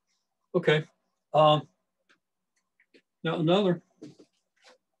understand that. Okay. Now another.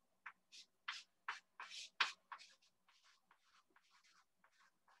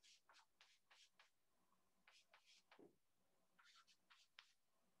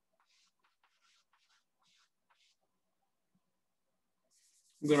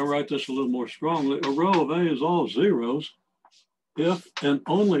 I'm going to write this a little more strongly. A row of A is all zeros if and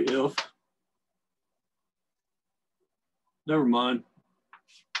only if, never mind,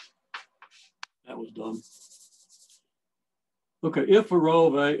 that was dumb. Okay, if a row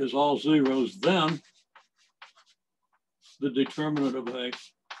of A is all zeros, then the determinant of A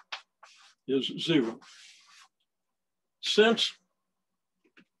is 0. Since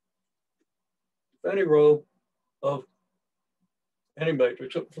any row of any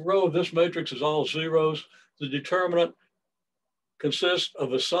matrix, if a row of this matrix is all zeros, the determinant consists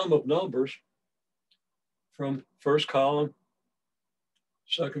of a sum of numbers from first column,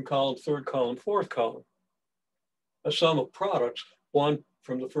 second column, third column, fourth column. A sum of products, one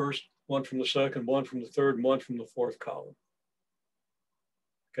from the first, one from the second, one from the third, and one from the fourth column.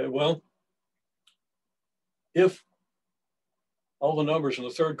 Okay, well, if all the numbers in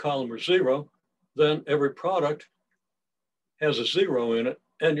the third column are 0, then every product has a 0 in it,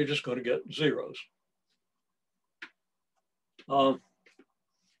 and you're just going to get zeros. And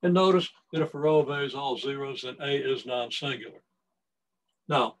notice that if a row of A is all zeros, then A is non-singular.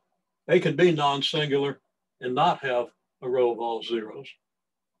 Now, A can be non-singular and not have a row of all zeros.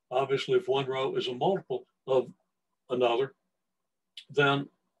 Obviously, if one row is a multiple of another, then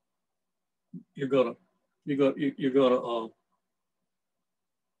you're gonna get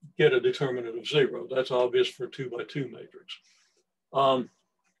a determinant of 0. That's obvious for a 2 by 2 matrix. Okay,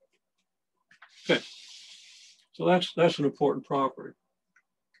 so that's an important property.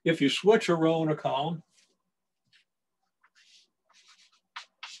 If you switch a row and a column,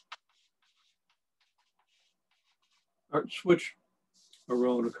 or switch a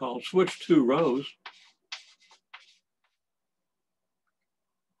row and a column, switch 2 rows,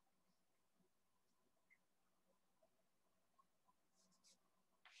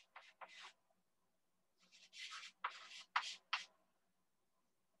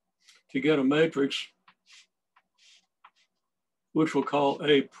 to get a matrix, which we'll call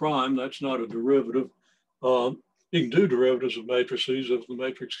A prime. That's not a derivative. You can do derivatives of matrices if the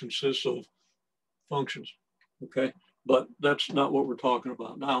matrix consists of functions, okay? But that's not what we're talking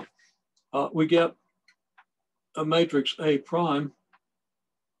about now. We get a matrix A prime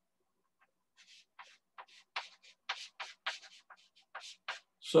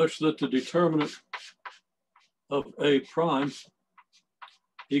such that the determinant of A prime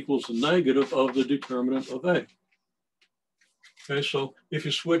equals the negative of the determinant of A. Okay, so if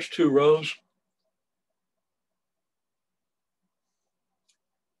you switch 2 rows,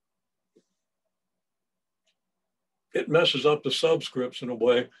 it messes up the subscripts in a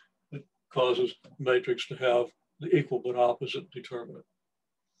way that causes the matrix to have the equal but opposite determinant.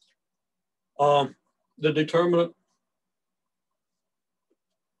 The determinant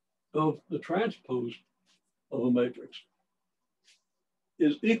of the transpose of a matrix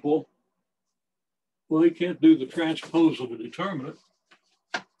is equal. Well, you can't do the transpose of a determinant.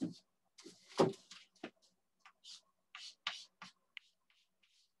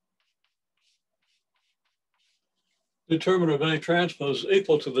 Determinant of A transpose is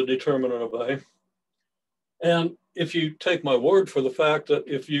equal to the determinant of A. And if you take my word for the fact that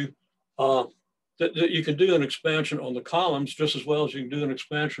if you that you can do an expansion on the columns just as well as you can do an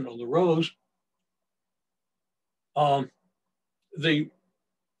expansion on the rows,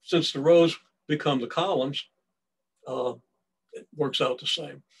 since the rows become the columns, it works out the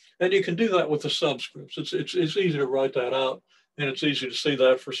same. And you can do that with the subscripts. It's easy to write that out, and it's easy to see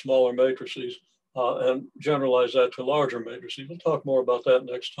that for smaller matrices and generalize that to larger matrices. We'll talk more about that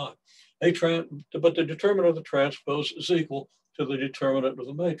next time. But the determinant of the transpose is equal to the determinant of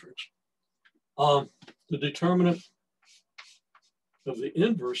the matrix. The determinant of the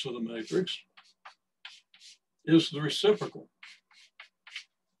inverse of the matrix is the reciprocal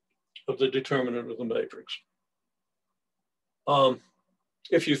of the determinant of the matrix.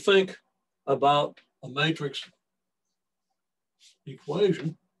 if you think about a matrix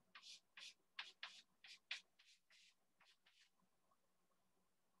equation,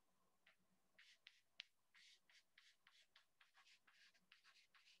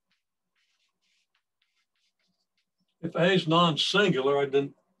 if A is non-singular, I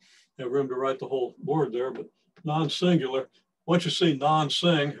didn't have room to write the whole word there, but non-singular, once you see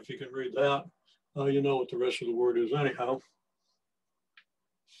non-sing, if you can read that, you know what the rest of the word is anyhow.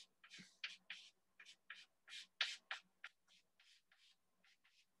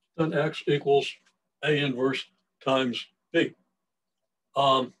 Then X equals A inverse times B.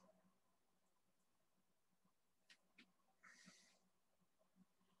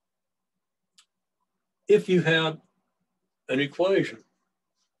 If you had an equation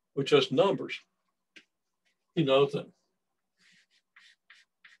with just numbers, you know that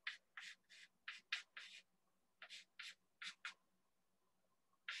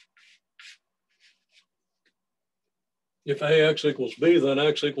if AX equals B, then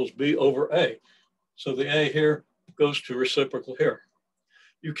X equals B over A. So the A here goes to reciprocal here.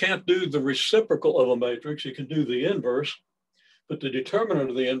 You can't do the reciprocal of a matrix, you can do the inverse, but the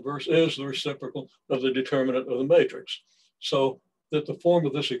determinant of the inverse is the reciprocal of the determinant of the matrix. So that the form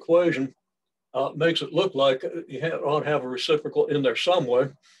of this equation makes it look like you ought to have a reciprocal in there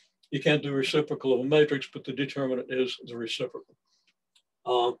somewhere. You can't do reciprocal of a matrix, but the determinant is the reciprocal.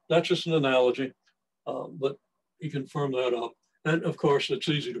 That's just an analogy, but you can firm that up. And of course, it's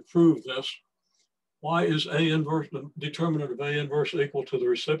easy to prove this. Why is A inverse, the determinant of A inverse equal to the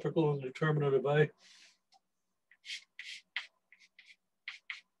reciprocal of the determinant of A?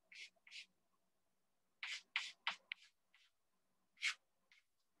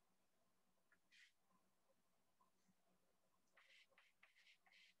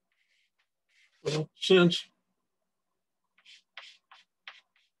 Well, since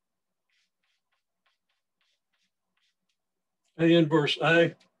A inverse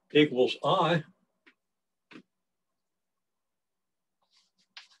A equals I,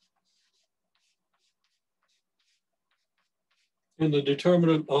 and the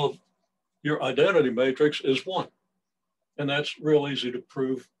determinant of your identity matrix is 1. And that's real easy to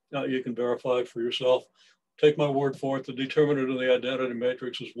prove. You can verify it for yourself. Take my word for it. The determinant of the identity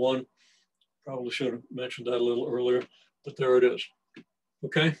matrix is 1. Probably should have mentioned that a little earlier, but there it is.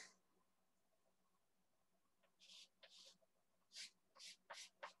 Okay.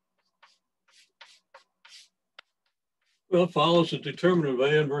 Well, it follows the determinant of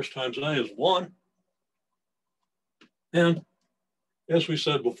A inverse times A is 1. And as we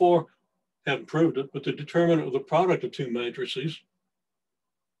said before, haven't proved it, but the determinant of the product of two matrices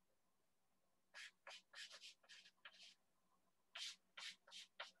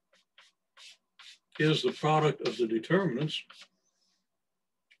is the product of the determinants.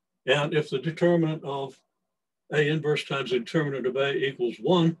 And if the determinant of A inverse times the determinant of A equals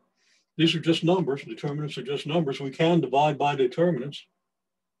 1, these are just numbers, determinants are just numbers, we can divide by determinants,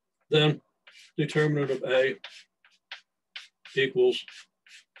 then determinant of A equals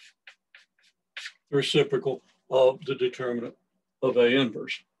the reciprocal of the determinant of A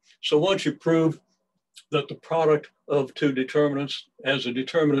inverse. So once you prove that the product of two determinants has a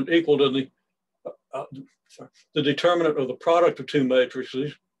determinant equal to the determinant of the product of two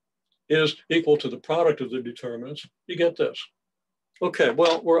matrices is equal to the product of the determinants, you get this. Okay,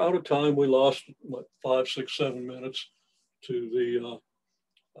 well, we're out of time. We lost, what, 5, 6, 7 minutes to the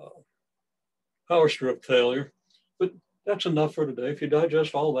power strip failure, but that's enough for today. If you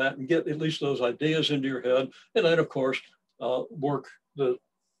digest all that and get at least those ideas into your head, and then, of course, work the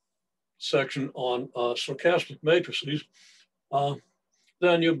section on stochastic matrices,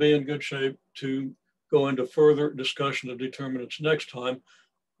 then you'll be in good shape to go into further discussion of determinants next time,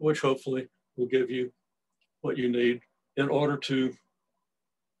 which hopefully will give you what you need in order to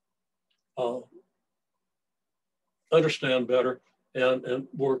understand better and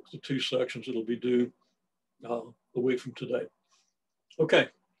work the 2 sections that'll be due a week from today. Okay,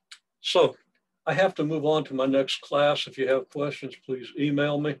 so I have to move on to my next class. If you have questions, please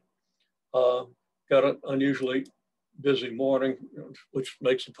email me. Got an unusually busy morning, which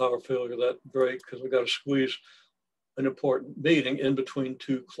makes the power failure that great because I got to squeeze an important meeting in between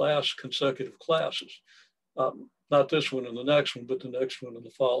 2 consecutive classes. Not this one and the next one, but the next one and the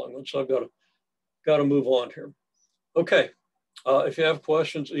following one. So I've got to move on here. Okay, if you have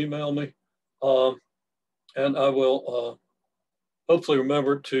questions, email me, and I will hopefully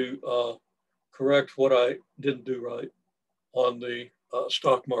remember to correct what I didn't do right on the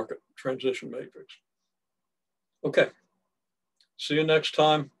stock market transition matrix. Okay, see you next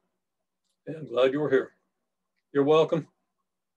time, and glad you were here. You're welcome.